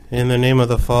In the name of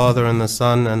the Father, and the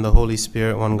Son, and the Holy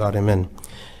Spirit, one God, amen.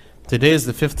 Today is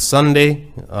the 5th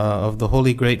Sunday of the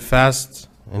Holy Great Fast,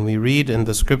 and we read in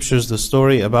the scriptures the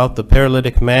story about the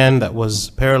paralytic man that was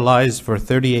paralyzed for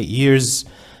 38 years,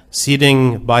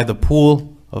 sitting by the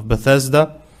pool of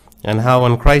Bethesda, and how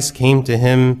when Christ came to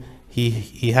him,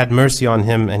 he had mercy on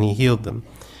him and he healed them.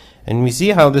 And we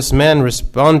see how this man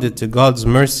responded to God's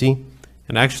mercy,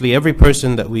 and actually every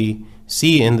person that we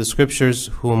see in the scriptures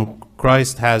whom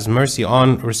Christ has mercy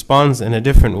on responds in a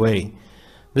different way.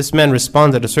 This man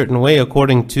responded a certain way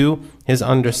according to his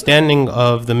understanding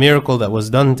of the miracle that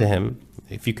was done to him.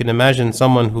 If you can imagine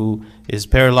someone who is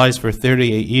paralyzed for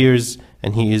 38 years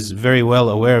and he is very well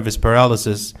aware of his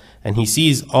paralysis, and he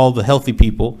sees all the healthy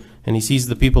people, and he sees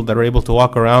the people that are able to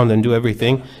walk around and do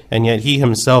everything, and yet he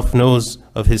himself knows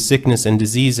of his sickness and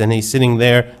disease, and he's sitting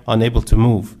there unable to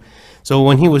move. So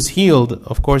when he was healed,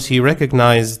 of course, he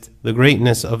recognized the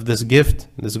greatness of this gift,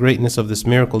 this greatness of this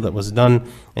miracle that was done,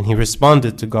 and he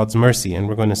responded to God's mercy, and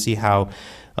we're going to see how.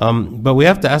 But we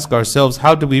have to ask ourselves,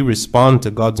 how do we respond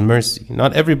to God's mercy?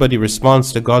 Not everybody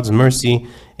responds to God's mercy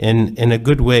in a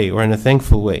good way or in a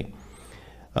thankful way.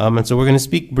 And so we're going to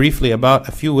speak briefly about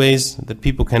a few ways that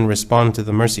people can respond to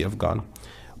the mercy of God.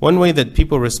 One way that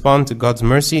people respond to God's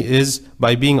mercy is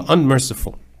by being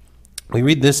unmerciful. We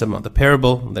read this about the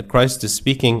parable that Christ is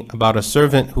speaking about a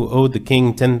servant who owed the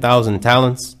king 10,000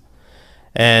 talents.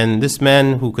 And this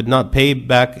man who could not pay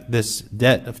back this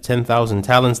debt of 10,000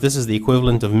 talents, this is the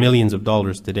equivalent of millions of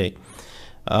dollars today.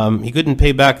 He couldn't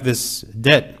pay back this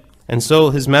debt. And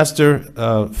so his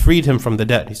master freed him from the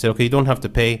debt. He said, okay, you don't have to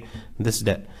pay this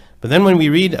debt. But then when we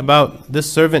read about this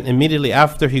servant, immediately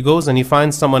after, he goes and he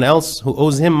finds someone else who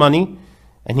owes him money.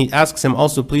 And he asks him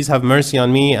also, please have mercy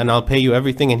on me and I'll pay you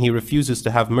everything. And he refuses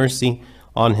to have mercy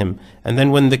on him. And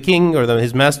then when the king or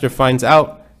his master finds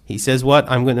out, he says, what?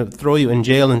 I'm going to throw you in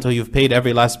jail until you've paid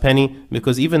every last penny.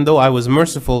 Because even though I was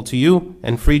merciful to you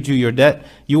and freed you your debt,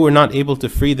 you were not able to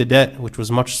free the debt, which was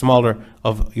much smaller,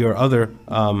 of your other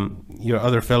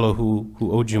fellow who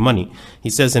owed you money. He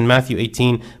says in Matthew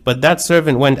 18, but that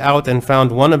servant went out and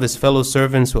found one of his fellow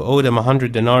servants who owed him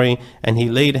 100 denarii, and he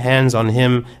laid hands on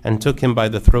him and took him by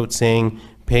the throat, saying,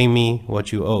 pay me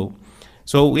what you owe.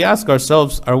 So we ask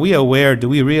ourselves, are we aware, do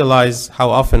we realize how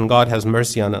often God has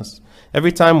mercy on us?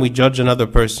 Every time we judge another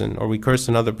person or we curse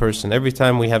another person, every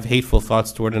time we have hateful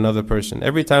thoughts toward another person,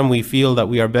 every time we feel that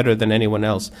we are better than anyone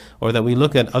else, or that we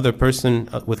look at other person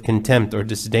with contempt or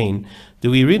disdain,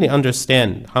 do we really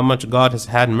understand how much God has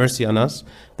had mercy on us?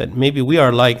 That maybe we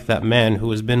are like that man who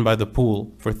has been by the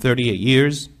pool for 38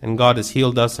 years, and God has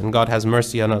healed us, and God has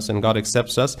mercy on us, and God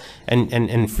accepts us,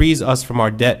 and frees us from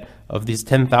our debt of these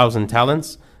 10,000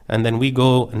 talents, and then we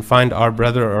go and find our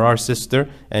brother or our sister,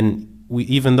 and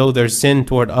even though their sin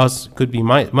toward us could be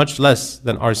much less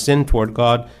than our sin toward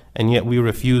God, and yet we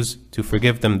refuse to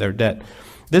forgive them their debt.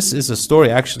 This is a story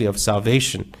actually of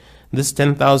salvation. This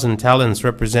 10,000 talents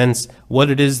represents what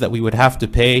it is that we would have to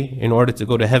pay in order to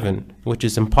go to heaven, which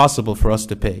is impossible for us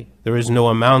to pay. There is no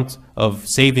amount of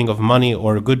saving of money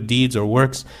or good deeds or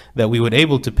works that we would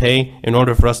able to pay in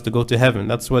order for us to go to heaven.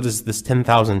 That's what is this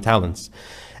 10,000 talents.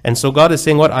 And so God is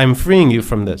saying, what? I'm freeing you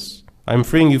from this. I'm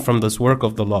freeing you from this work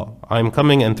of the law. I'm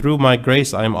coming, and through my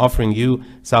grace, I am offering you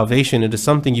salvation. It is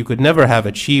something you could never have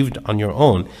achieved on your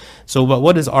own. So, but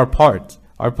what is our part?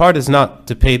 Our part is not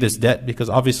to pay this debt, because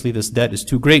obviously this debt is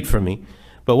too great for me.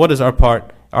 But what is our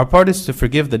part? Our part is to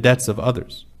forgive the debts of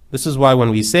others. This is why when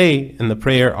we say in the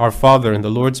prayer, Our Father, in the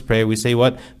Lord's Prayer, we say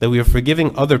what? That we are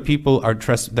forgiving other people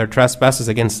their trespasses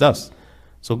against us.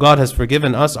 So God has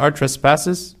forgiven us our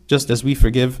trespasses, just as we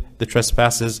forgive the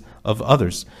trespasses of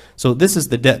others. So this is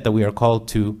the debt that we are called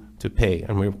to pay,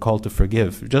 and we're called to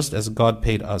forgive, just as God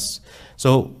paid us.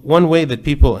 So one way that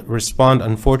people respond,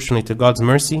 unfortunately, to God's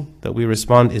mercy, that we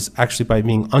respond, is actually by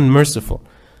being unmerciful.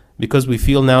 Because we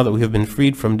feel now that we have been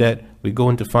freed from debt, we go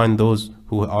in to find those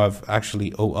who have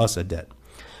actually owe us a debt.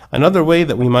 Another way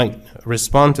that we might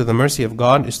respond to the mercy of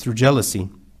God is through jealousy.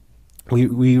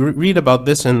 We read about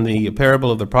this in the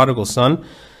parable of the prodigal son,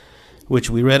 which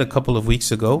we read a couple of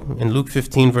weeks ago. In Luke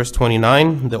 15, verse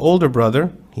 29, the older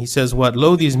brother, he says, what?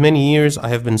 Lo, these many years I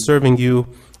have been serving you.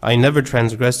 I never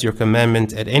transgressed your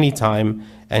commandment at any time,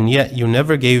 and yet you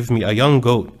never gave me a young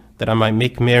goat that I might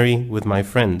make merry with my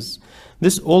friends.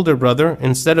 This older brother,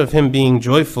 instead of him being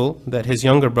joyful that his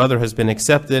younger brother has been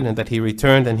accepted and that he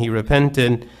returned and he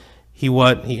repented,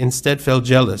 he instead felt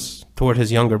jealous toward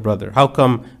his younger brother. How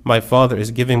come my father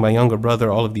is giving my younger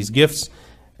brother all of these gifts,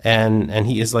 and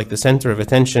he is like the center of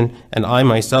attention, and I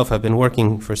myself have been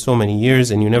working for so many years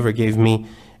and you never gave me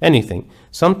anything?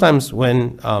 Sometimes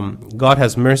when God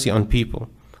has mercy on people,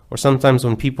 or sometimes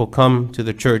when people come to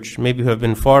the church, maybe who have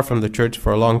been far from the church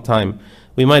for a long time,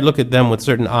 we might look at them with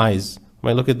certain eyes. We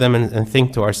might look at them and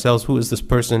think to ourselves, who is this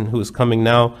person who is coming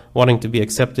now, wanting to be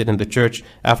accepted in the church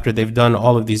after they've done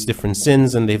all of these different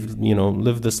sins and they've,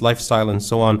 lived this lifestyle and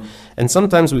so on. And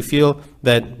sometimes we feel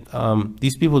that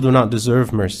these people do not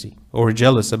deserve mercy, or we're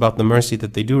jealous about the mercy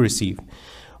that they do receive.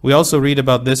 We also read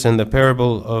about this in the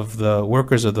parable of the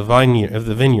workers of the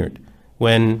vineyard,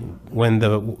 when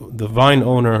the vine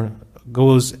owner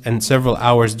goes and several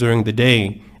hours during the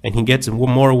day, and he gets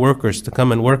more workers to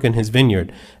come and work in his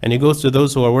vineyard. And he goes to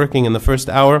those who are working in the first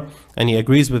hour, and he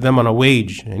agrees with them on a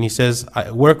wage. And he says,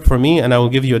 work for me, and I will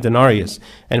give you a denarius.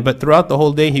 But throughout the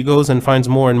whole day, he goes and finds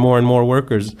more and more and more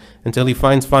workers, until he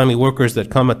finds finally workers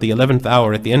that come at the 11th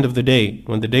hour, at the end of the day,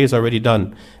 when the day is already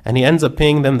done. And he ends up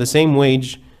paying them the same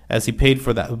wage as he paid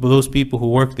for those people who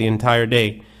worked the entire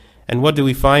day. And what do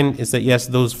we find is that, yes,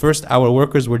 those first hour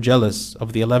workers were jealous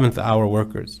of the 11th hour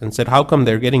workers and said, how come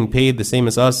they're getting paid the same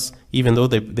as us, even though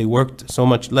they worked so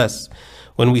much less?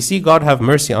 When we see God have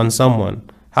mercy on someone,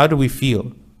 how do we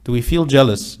feel? Do we feel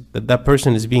jealous that that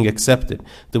person is being accepted?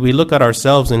 Do we look at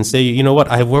ourselves and say, you know what,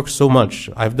 I've worked so much,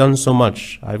 I've done so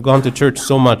much, I've gone to church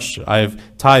so much, I've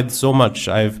tithed so much,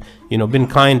 I've been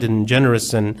kind and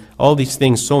generous and all these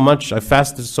things so much, I've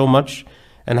fasted so much,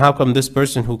 and how come this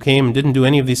person who came and didn't do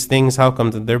any of these things, how come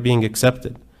that they're being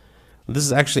accepted? This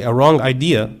is actually a wrong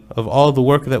idea of all the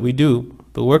work that we do.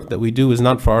 The work that we do is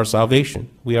not for our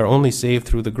salvation. We are only saved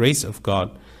through the grace of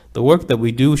God. The work that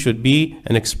we do should be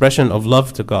an expression of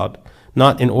love to God,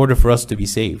 not in order for us to be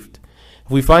saved.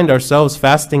 If we find ourselves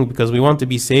fasting because we want to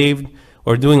be saved,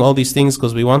 or doing all these things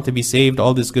because we want to be saved,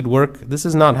 all this good work, this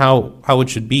is not how it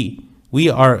should be. We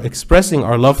are expressing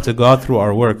our love to God through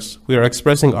our works. We are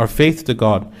expressing our faith to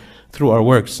God through our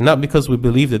works, not because we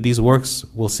believe that these works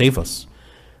will save us.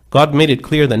 God made it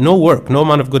clear that no work, no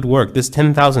amount of good work, this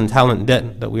 10,000 talent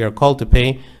debt that we are called to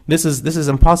pay, this is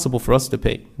impossible for us to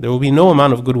pay. There will be no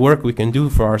amount of good work we can do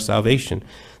for our salvation.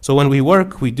 So when we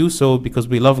work, we do so because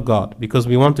we love God, because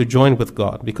we want to join with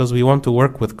God, because we want to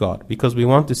work with God, because we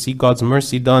want to see God's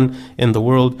mercy done in the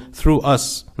world through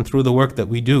us and through the work that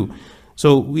we do.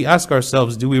 So we ask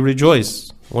ourselves, do we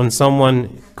rejoice when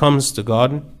someone comes to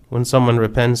God, when someone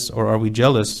repents, or are we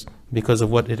jealous because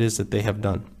of what it is that they have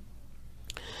done?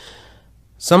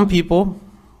 Some people,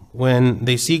 when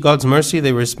they see God's mercy,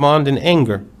 they respond in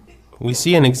anger. We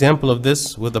see an example of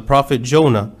this with the prophet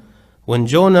Jonah. When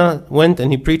Jonah went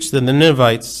and he preached to the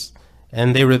Ninevites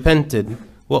and they repented,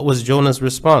 what was Jonah's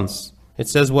response? It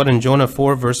says what in Jonah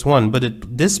 4 verse 1, but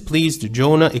it displeased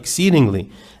Jonah exceedingly,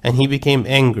 and he became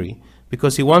angry,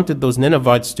 because he wanted those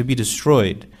Ninevites to be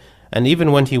destroyed. And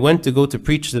even when he went to go to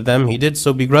preach to them, he did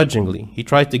so begrudgingly. He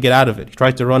tried to get out of it. He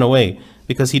tried to run away,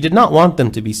 because he did not want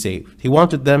them to be saved. He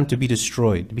wanted them to be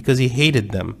destroyed, because he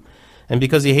hated them. And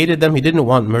because he hated them, he didn't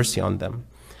want mercy on them.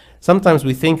 Sometimes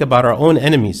we think about our own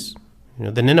enemies.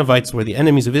 The Ninevites were the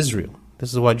enemies of Israel.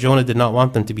 This is why Jonah did not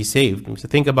want them to be saved. We have to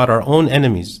think about our own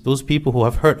enemies, those people who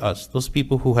have hurt us, those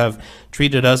people who have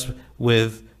treated us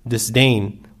with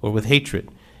disdain or with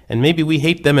hatred. And maybe we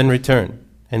hate them in return.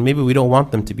 And maybe we don't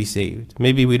want them to be saved.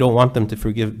 Maybe we don't want them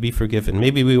to be forgiven.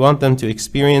 Maybe we want them to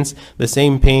experience the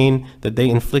same pain that they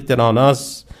inflicted on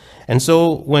us. And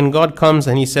so when God comes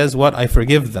and he says, what, I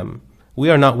forgive them, we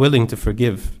are not willing to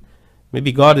forgive.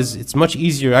 Maybe it's much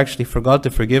easier actually for God to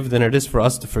forgive than it is for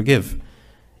us to forgive.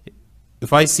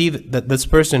 If I see that this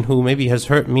person who maybe has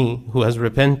hurt me, who has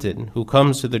repented, who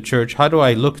comes to the church, how do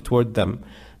I look toward them?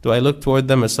 Do I look toward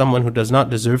them as someone who does not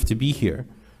deserve to be here?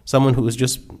 Someone who is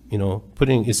just,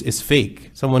 is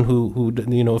fake. Someone who,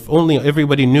 if only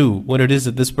everybody knew what it is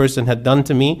that this person had done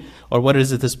to me, or what it is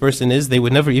that this person is, they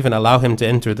would never even allow him to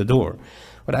enter the door.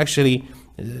 But actually,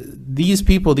 these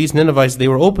people, these Ninevites, they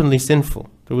were openly sinful.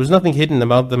 There was nothing hidden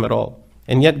about them at all.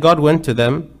 And yet God went to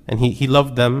them, and he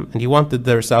loved them, and he wanted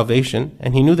their salvation,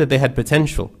 and he knew that they had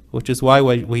potential, which is why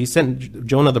when he sent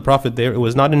Jonah the prophet there, it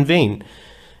was not in vain.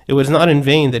 It was not in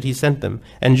vain that he sent them.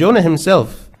 And Jonah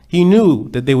himself, he knew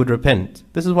that they would repent.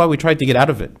 This is why we tried to get out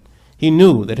of it. He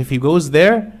knew that if he goes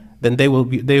there, then they will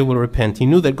repent. He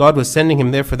knew that God was sending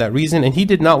him there for that reason, and he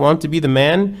did not want to be the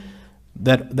man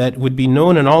that would be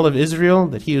known in all of Israel,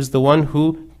 that he is the one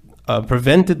who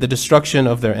prevented the destruction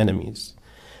of their enemies.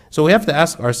 So we have to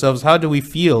ask ourselves, how do we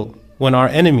feel when our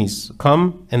enemies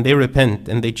come and they repent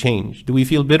and they change? Do we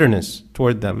feel bitterness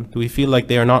toward them? Do we feel like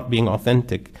they are not being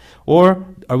authentic? Or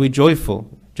are we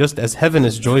joyful, just as heaven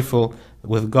is joyful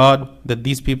with God, that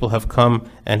these people have come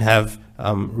and have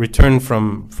returned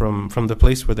from the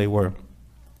place where they were?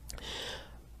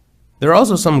 There are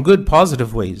also some good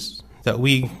positive ways that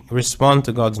we respond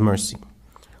to God's mercy.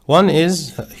 One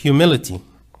is humility.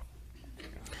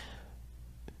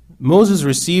 Moses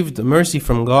received mercy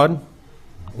from God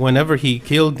whenever he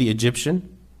killed the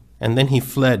Egyptian, and then he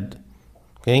fled.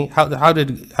 Okay, how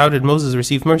did Moses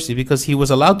receive mercy? Because he was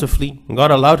allowed to flee.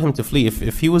 God allowed him to flee.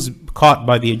 If he was caught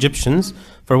by the Egyptians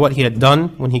for what he had done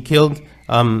when he killed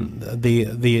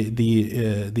the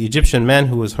Egyptian man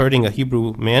who was hurting a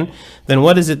Hebrew man, then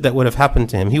what is it that would have happened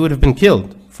to him? He would have been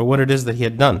killed for what it is that he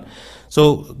had done.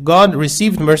 So God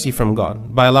received mercy from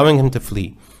God by allowing him to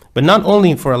flee. But not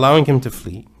only for allowing him to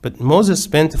flee, but Moses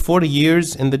spent 40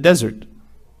 years in the desert.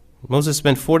 Moses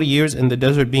spent 40 years in the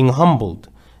desert being humbled.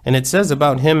 And it says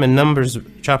about him in Numbers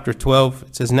chapter 12,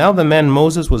 it says, "Now the man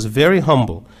Moses was very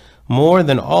humble, more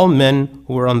than all men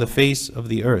who were on the face of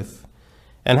the earth."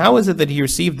 And how is it that he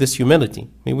received this humility?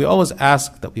 I mean, we always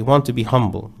ask that we want to be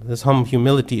humble. This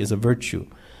humility is a virtue.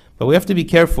 But we have to be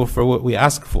careful for what we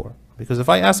ask for. Because if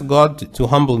I ask God to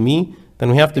humble me, then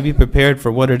we have to be prepared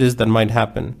for what it is that might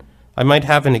happen. I might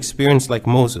have an experience like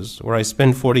Moses, where I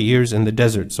spend 40 years in the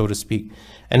desert, so to speak.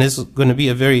 And it's going to be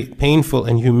a very painful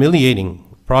and humiliating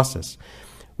process.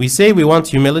 We say we want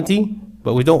humility,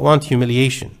 but we don't want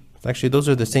humiliation. Actually, those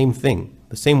are the same thing,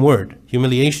 the same word.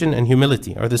 Humiliation and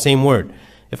humility are the same word.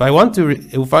 If I want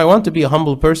to be a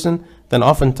humble person, then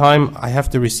oftentimes I have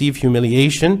to receive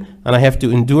humiliation, and I have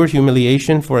to endure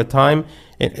humiliation for a time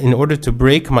in order to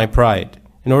break my pride,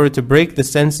 in order to break the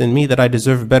sense in me that I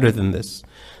deserve better than this.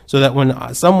 So that when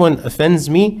someone offends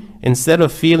me, instead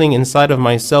of feeling inside of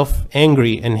myself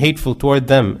angry and hateful toward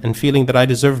them and feeling that I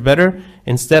deserve better,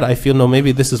 instead I feel, no,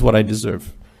 maybe this is what I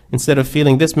deserve. Instead of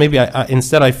feeling this, maybe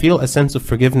instead I feel a sense of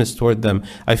forgiveness toward them.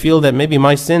 I feel that maybe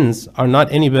my sins are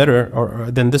not any better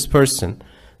than this person,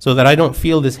 so that I don't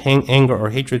feel this anger or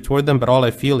hatred toward them, but all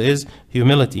I feel is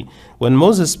humility. When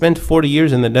Moses spent 40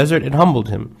 years in the desert, it humbled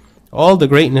him. All the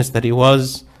greatness that he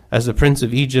was as the prince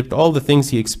of Egypt, all the things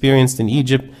he experienced in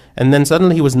Egypt, and then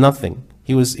suddenly he was nothing.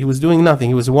 He was doing nothing.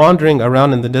 He was wandering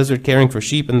around in the desert caring for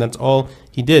sheep, and that's all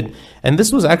he did. And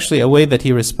this was actually a way that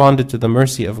he responded to the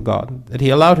mercy of God, that he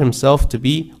allowed himself to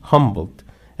be humbled,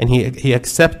 and he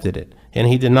accepted it, and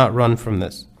he did not run from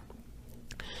this.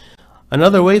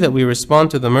 Another way that we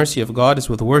respond to the mercy of God is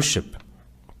with worship.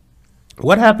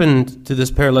 What happened to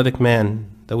this paralytic man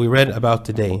that we read about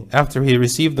today after he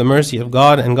received the mercy of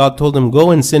God and God told him, "Go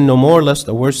and sin no more, lest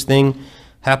a worse thing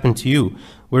happen to you"?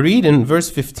 We read in verse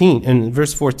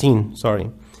 14,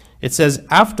 it says,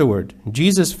 "Afterward,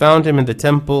 Jesus found him in the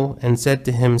temple and said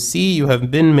to him, 'See, you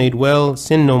have been made well,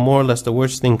 sin no more, lest a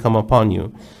worse thing come upon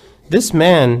you.'" This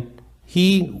man,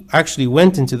 he actually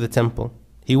went into the temple.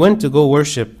 He went to go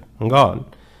worship God.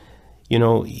 You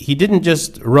know, he didn't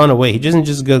just run away. He didn't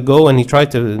just go and he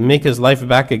tried to make his life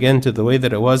back again to the way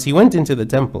that it was. He went into the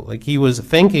temple. Like, he was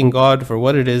thanking God for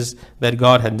what it is that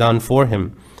God had done for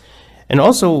him. And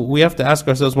also, we have to ask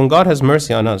ourselves, when God has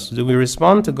mercy on us, do we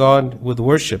respond to God with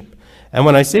worship? And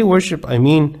when I say worship, I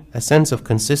mean a sense of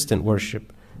consistent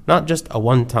worship, not just a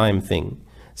one-time thing.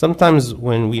 Sometimes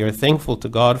when we are thankful to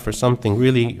God for something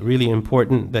really, really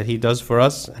important that he does for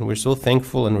us, and we're so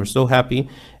thankful and we're so happy,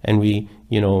 and we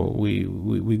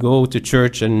go to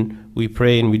church and we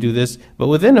pray and we do this, but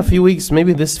within a few weeks,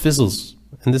 maybe this fizzles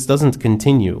and this doesn't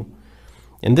continue.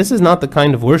 And this is not the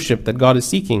kind of worship that God is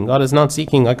seeking. God is not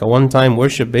seeking like a one-time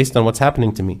worship based on what's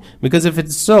happening to me. Because if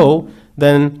it's so,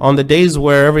 then on the days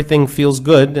where everything feels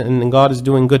good and God is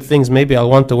doing good things, maybe I'll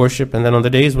want to worship. And then on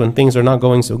the days when things are not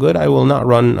going so good, I will not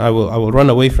run. I will run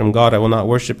away from God. I will not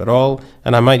worship at all.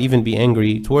 And I might even be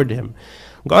angry toward him.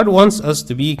 God wants us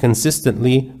to be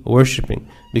consistently worshiping.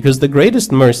 Because the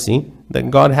greatest mercy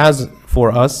that God has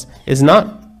for us is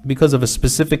not because of a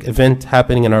specific event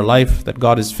happening in our life that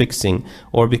God is fixing,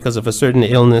 or because of a certain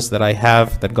illness that I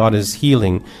have that God is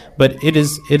healing, but it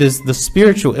is the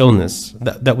spiritual illness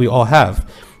that we all have.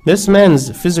 This man's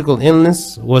physical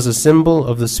illness was a symbol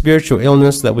of the spiritual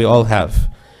illness that we all have.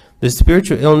 The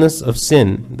spiritual illness of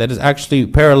sin that is actually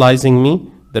paralyzing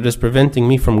me, that is preventing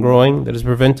me from growing, that is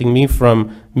preventing me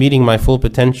from meeting my full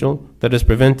potential, that is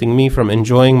preventing me from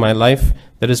enjoying my life,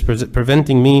 that is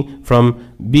preventing me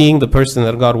from being the person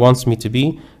that God wants me to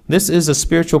be. This is a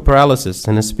spiritual paralysis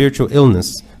and a spiritual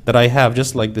illness that I have,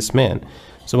 just like this man.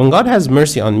 So when God has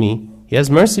mercy on me, he has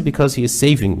mercy because he is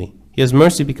saving me. He has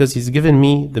mercy because he's given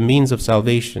me the means of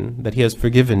salvation, that he has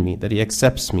forgiven me, that he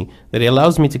accepts me, that he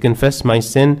allows me to confess my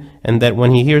sin, and that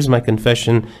when he hears my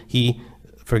confession, he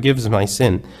forgives my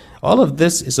sin. All of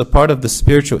this is a part of the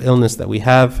spiritual illness that we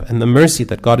have and the mercy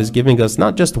that God is giving us,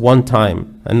 not just one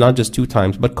time and not just two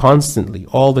times, but constantly,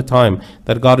 all the time,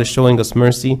 that God is showing us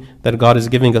mercy, that God is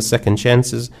giving us second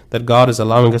chances, that God is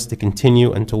allowing us to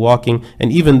continue and to walking.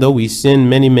 And even though we sin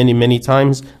many, many, many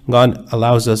times, God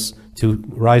allows us to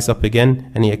rise up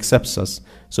again, and He accepts us.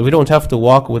 So we don't have to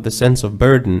walk with a sense of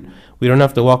burden. We don't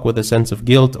have to walk with a sense of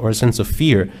guilt or a sense of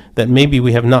fear that maybe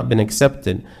we have not been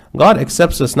accepted. God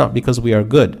accepts us not because we are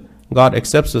good. God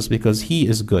accepts us because He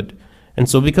is good. And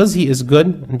so because He is good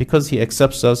and because He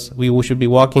accepts us, we should be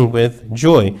walking with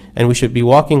joy, and we should be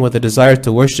walking with a desire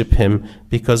to worship Him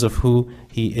because of who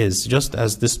He is, just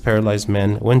as this paralyzed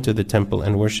man went to the temple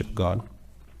and worshiped God.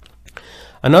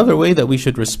 Another way that we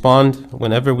should respond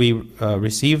whenever we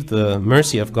receive the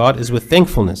mercy of God is with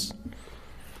thankfulness.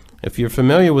 If you're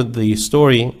familiar with the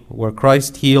story where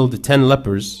Christ healed 10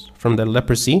 lepers from their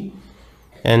leprosy,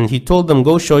 and He told them,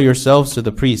 go show yourselves to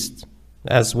the priest,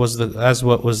 as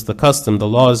what was the custom, the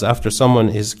laws after someone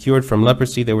is cured from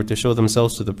leprosy, they were to show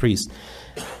themselves to the priest.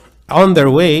 On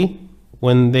their way,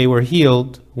 when they were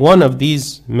healed, one of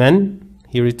these men,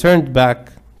 he returned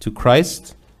back to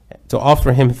Christ to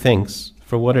offer Him thanks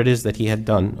for what it is that he had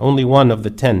done. Only one of the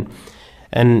 10.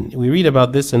 And we read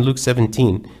about this in Luke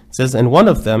 17. It says, and one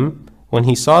of them, when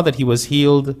he saw that he was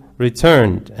healed,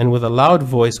 returned, and with a loud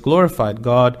voice glorified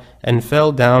God, and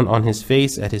fell down on his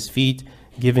face at His feet,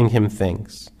 giving Him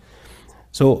thanks.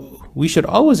 So we should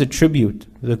always attribute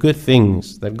the good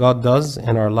things that God does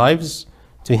in our lives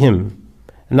to Him,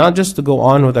 and not just to go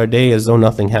on with our day as though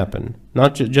nothing happened.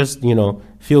 Not just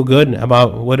feel good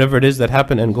about whatever it is that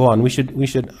happened and go on. We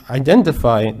should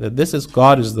identify that this is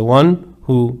God is the one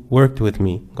who worked with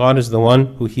me. God is the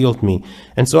one who healed me.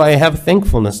 And so I have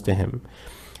thankfulness to Him.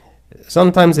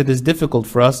 Sometimes it is difficult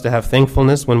for us to have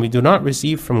thankfulness when we do not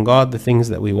receive from God the things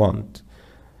that we want.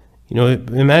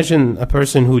 Imagine a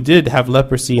person who did have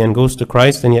leprosy and goes to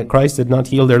Christ, and yet Christ did not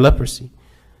heal their leprosy.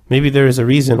 Maybe there is a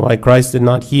reason why Christ did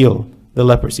not heal the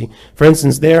leprosy. For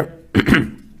instance, there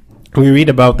we read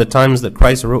about the times that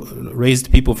Christ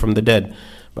raised people from the dead.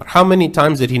 But how many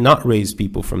times did He not raise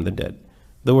people from the dead?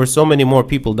 There were so many more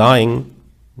people dying,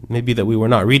 maybe that we were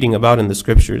not reading about in the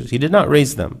scriptures. He did not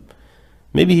raise them.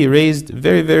 Maybe He raised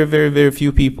very, very, very, very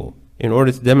few people in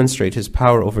order to demonstrate His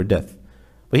power over death.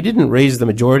 But He didn't raise the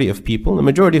majority of people. The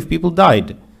majority of people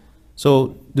died.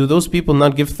 So do those people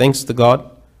not give thanks to God?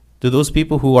 Do those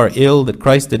people who are ill that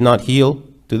Christ did not heal,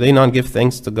 do they not give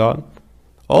thanks to God?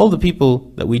 All the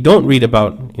people that we don't read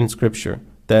about in Scripture,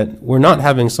 that were not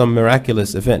having some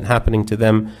miraculous event happening to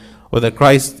them, or that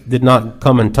Christ did not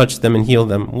come and touch them and heal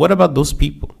them, what about those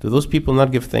people? Do those people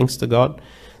not give thanks to God?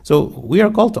 So we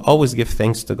are called to always give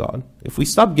thanks to God. If we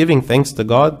stop giving thanks to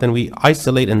God, then we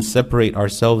isolate and separate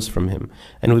ourselves from Him.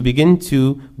 And we begin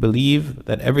to believe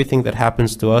that everything that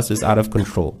happens to us is out of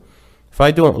control. If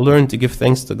I don't learn to give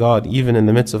thanks to God, even in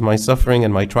the midst of my suffering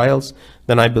and my trials,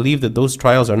 then I believe that those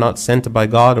trials are not sent by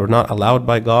God or not allowed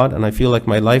by God, and I feel like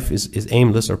my life is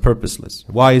aimless or purposeless.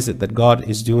 Why is it that God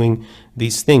is doing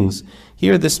these things?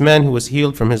 Here, this man who was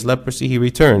healed from his leprosy, he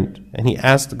returned, and he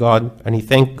asked God, and he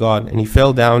thanked God, and he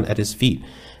fell down at His feet.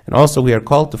 And also we are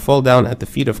called to fall down at the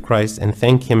feet of Christ and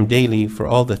thank Him daily for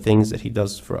all the things that He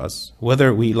does for us,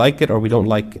 whether we like it or we don't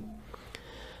like it.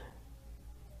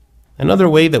 Another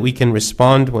way that we can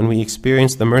respond when we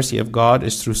experience the mercy of God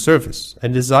is through service, a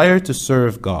desire to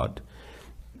serve God.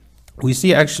 We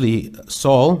see actually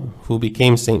Saul, who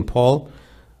became St. Paul,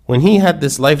 when he had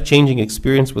this life-changing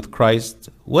experience with Christ,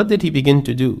 what did he begin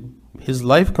to do? His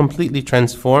life completely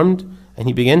transformed, and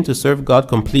he began to serve God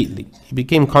completely. He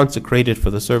became consecrated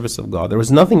for the service of God. There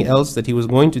was nothing else that he was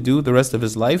going to do the rest of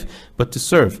his life but to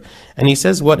serve. And he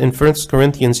says what in 1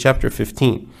 Corinthians chapter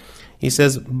 15? He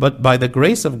says, but by the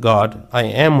grace of God I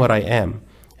am what I am,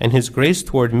 and His grace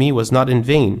toward me was not in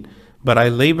vain, but I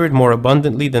labored more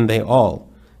abundantly than they all.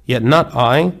 Yet not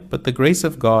I, but the grace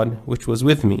of God which was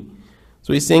with me.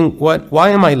 So he's saying, why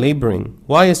am I laboring?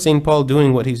 Why is St. Paul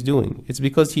doing what he's doing? It's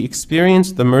because he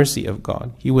experienced the mercy of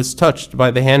God. He was touched by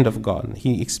the hand of God.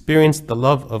 He experienced the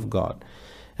love of God.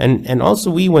 And also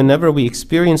whenever we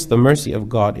experience the mercy of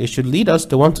God, it should lead us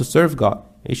to want to serve God.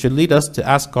 It should lead us to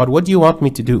ask God, what do you want me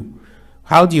to do?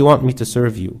 How do you want me to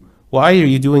serve you? Why are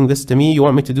you doing this to me? You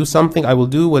want me to do something? I will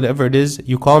do whatever it is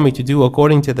you call me to do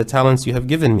according to the talents you have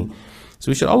given me.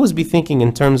 So we should always be thinking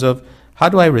in terms of, how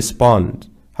do I respond?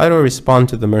 How do I respond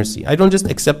to the mercy? I don't just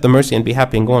accept the mercy and be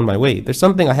happy and go on my way. There's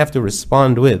something I have to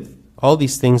respond with. All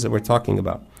these things that we're talking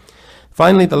about.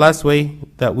 Finally, the last way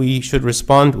that we should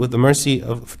respond with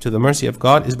to the mercy of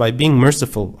God is by being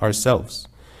merciful ourselves.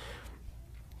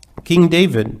 King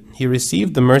David, he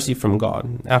received the mercy from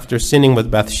God after sinning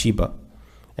with Bathsheba.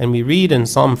 And we read in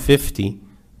Psalm 50,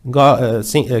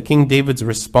 King David's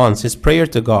response, his prayer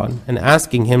to God, and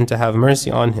asking him to have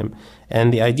mercy on him,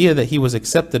 and the idea that he was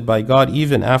accepted by God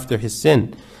even after his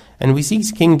sin. And we see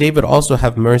King David also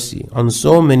have mercy on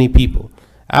so many people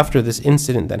after this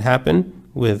incident that happened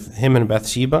with him and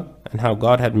Bathsheba, and how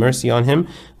God had mercy on him.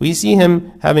 We see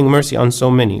him having mercy on so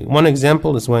many. One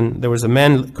example is when there was a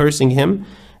man cursing him,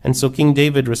 and so King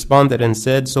David responded and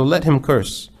said, "So let him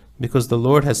curse, because the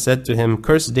Lord has said to him,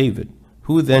 curse David.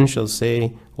 Who then shall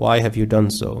say, why have you done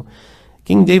so?"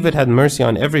 King David had mercy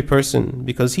on every person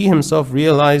because he himself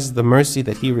realized the mercy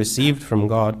that he received from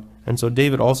God, and so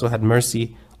David also had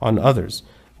mercy on others.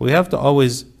 We have to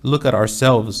always look at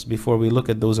ourselves before we look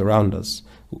at those around us.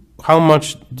 How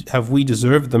much have we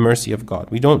deserved the mercy of God?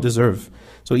 We don't deserve.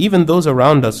 So even those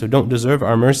around us who don't deserve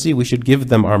our mercy, we should give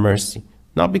them our mercy.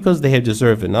 Not because they have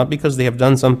deserved it, not because they have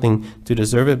done something to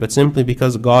deserve it, but simply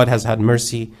because God has had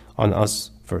mercy on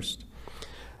us first.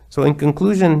 So in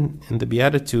conclusion, in the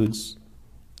Beatitudes,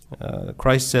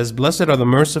 Christ says, "Blessed are the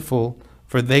merciful,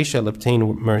 for they shall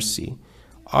obtain mercy."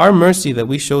 Our mercy that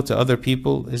we show to other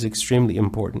people is extremely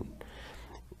important.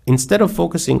 Instead of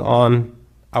focusing on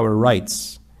our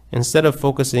rights, instead of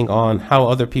focusing on how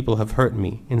other people have hurt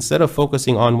me, instead of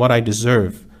focusing on what I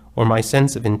deserve or my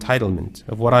sense of entitlement,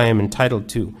 of what I am entitled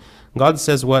to, God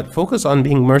says what? Focus on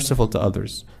being merciful to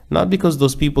others. Not because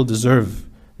those people deserve,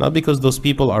 not because those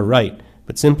people are right,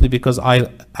 but simply because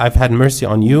I've had mercy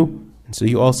on you, and so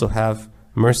you also have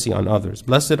mercy on others.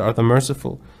 Blessed are the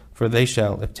merciful, for they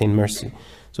shall obtain mercy.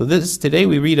 So today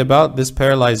we read about this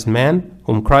paralyzed man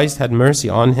whom Christ had mercy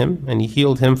on him, and he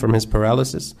healed him from his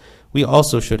paralysis. We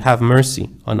also should have mercy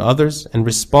on others and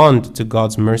respond to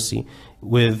God's mercy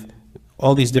with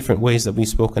all these different ways that we've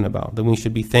spoken about. That we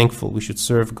should be thankful, we should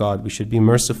serve God, we should be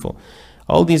merciful.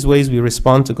 All these ways we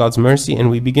respond to God's mercy, and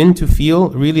we begin to feel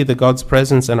really the God's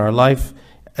presence in our life,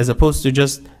 as opposed to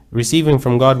just receiving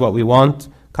from God what we want,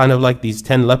 kind of like these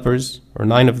 10 lepers, or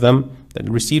 9 of them, that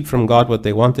received from God what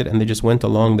they wanted, and they just went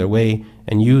along their way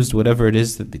and used whatever it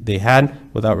is that they had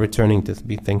without returning to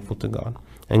be thankful to God.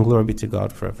 And glory be to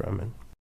God forever. Amen.